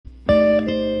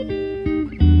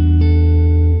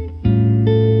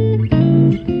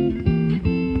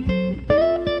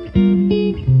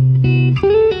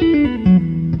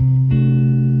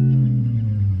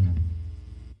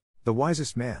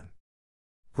wisest man.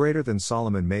 Greater than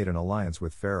Solomon made an alliance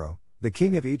with Pharaoh, the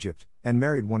king of Egypt, and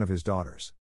married one of his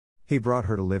daughters. He brought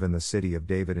her to live in the city of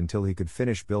David until he could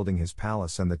finish building his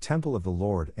palace and the temple of the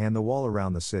Lord and the wall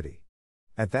around the city.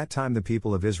 At that time the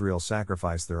people of Israel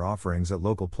sacrificed their offerings at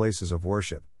local places of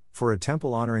worship, for a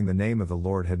temple honoring the name of the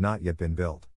Lord had not yet been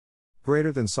built.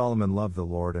 Greater than Solomon loved the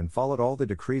Lord and followed all the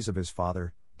decrees of his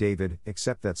father, David,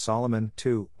 except that Solomon,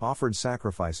 too, offered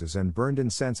sacrifices and burned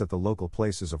incense at the local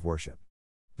places of worship.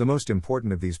 The most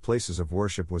important of these places of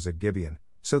worship was at Gibeon,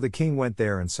 so the king went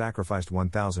there and sacrificed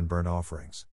 1,000 burnt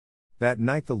offerings. That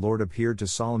night the Lord appeared to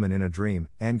Solomon in a dream,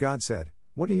 and God said,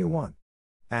 "What do you want?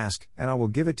 Ask, and I will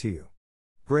give it to you."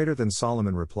 Greater than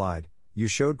Solomon replied, "You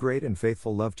showed great and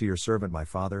faithful love to your servant my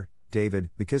father, David,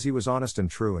 because he was honest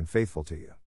and true and faithful to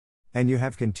you. And you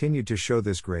have continued to show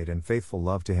this great and faithful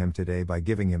love to him today by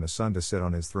giving him a son to sit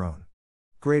on his throne.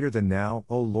 Greater than now,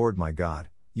 O Lord my God,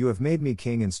 you have made me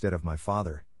king instead of my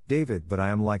father, David, but I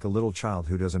am like a little child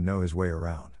who doesn't know his way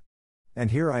around.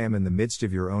 And here I am in the midst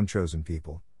of your own chosen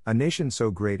people, a nation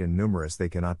so great and numerous they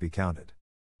cannot be counted.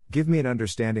 Give me an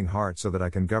understanding heart so that I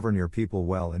can govern your people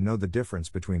well and know the difference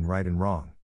between right and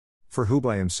wrong. For who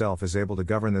by himself is able to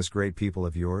govern this great people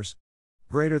of yours?"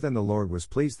 Greater than the Lord was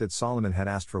pleased that Solomon had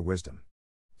asked for wisdom.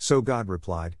 So God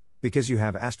replied, "Because you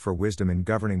have asked for wisdom in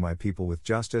governing my people with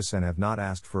justice and have not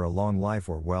asked for a long life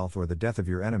or wealth or the death of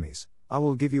your enemies, I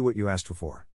will give you what you asked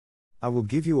for. I will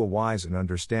give you a wise and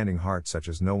understanding heart such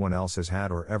as no one else has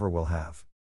had or ever will have.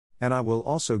 And I will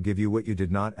also give you what you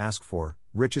did not ask for,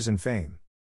 riches and fame.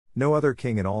 No other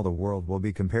king in all the world will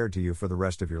be compared to you for the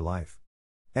rest of your life.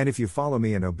 And if you follow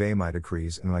me and obey my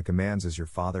decrees and my commands as your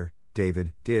father,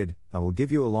 David, did, I will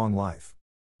give you a long life."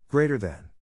 Greater than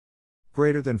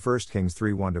 1 Kings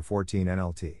 3 1-14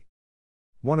 NLT.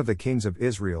 One of the kings of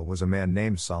Israel was a man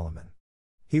named Solomon.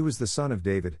 He was the son of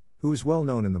David, who is well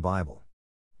known in the Bible.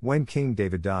 When King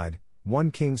David died, 1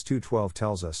 Kings 2:12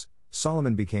 tells us,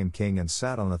 Solomon became king and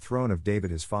sat on the throne of David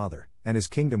his father, and his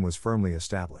kingdom was firmly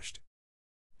established.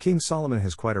 King Solomon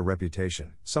has quite a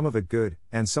reputation, some of it good,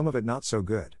 and some of it not so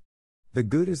good. The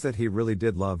good is that he really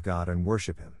did love God and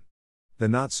worship him. The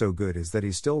not so good is that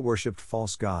he still worshipped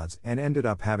false gods and ended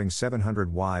up having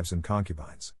 700 wives and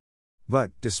concubines.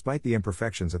 But, despite the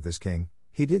imperfections of this king,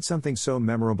 he did something so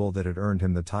memorable that it earned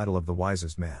him the title of the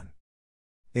wisest man.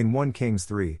 In 1 Kings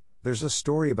 3, there's a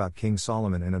story about King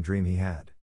Solomon and a dream he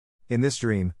had. In this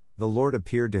dream, the Lord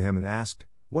appeared to him and asked,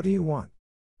 "What do you want?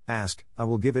 Ask, I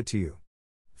will give it to you."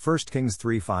 1 Kings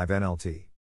 3:5 NLT.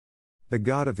 The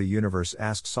God of the universe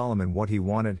asked Solomon what he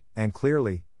wanted, and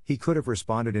clearly, he could have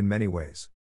responded in many ways.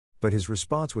 But his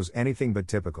response was anything but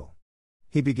typical.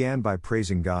 He began by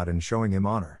praising God and showing him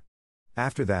honor.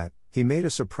 After that, he made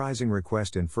a surprising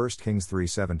request in 1 Kings 3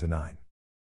 7-9.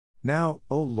 "Now,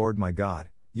 O Lord my God,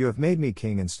 you have made me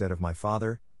king instead of my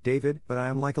father, David, but I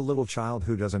am like a little child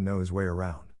who doesn't know his way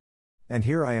around. And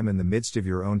here I am in the midst of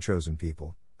your own chosen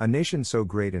people, a nation so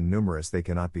great and numerous they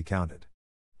cannot be counted.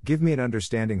 Give me an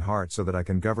understanding heart so that I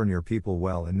can govern your people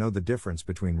well and know the difference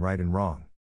between right and wrong."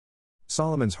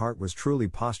 Solomon's heart was truly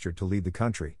postured to lead the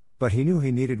country, but he knew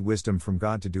he needed wisdom from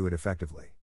God to do it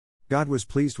effectively. God was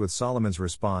pleased with Solomon's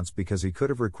response because he could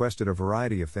have requested a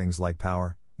variety of things like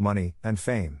power, money, and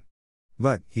fame.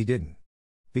 But he didn't.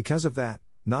 Because of that,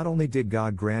 not only did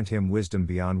God grant him wisdom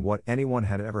beyond what anyone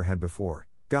had ever had before,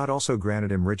 God also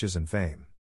granted him riches and fame.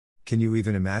 Can you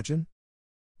even imagine?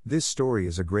 This story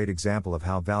is a great example of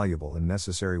how valuable and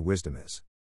necessary wisdom is.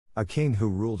 A king who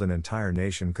ruled an entire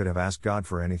nation could have asked God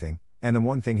for anything, and the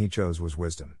one thing he chose was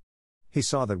wisdom. He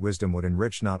saw that wisdom would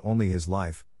enrich not only his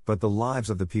life, but the lives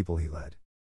of the people he led.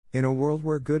 In a world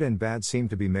where good and bad seem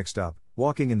to be mixed up,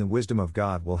 walking in the wisdom of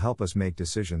God will help us make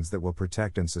decisions that will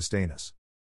protect and sustain us.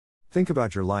 Think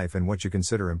about your life and what you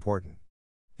consider important.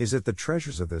 Is it the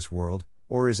treasures of this world,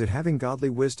 or is it having godly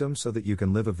wisdom so that you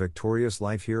can live a victorious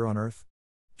life here on earth?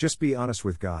 Just be honest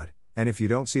with God, and if you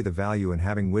don't see the value in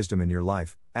having wisdom in your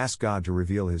life, ask God to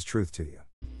reveal His truth to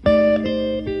you.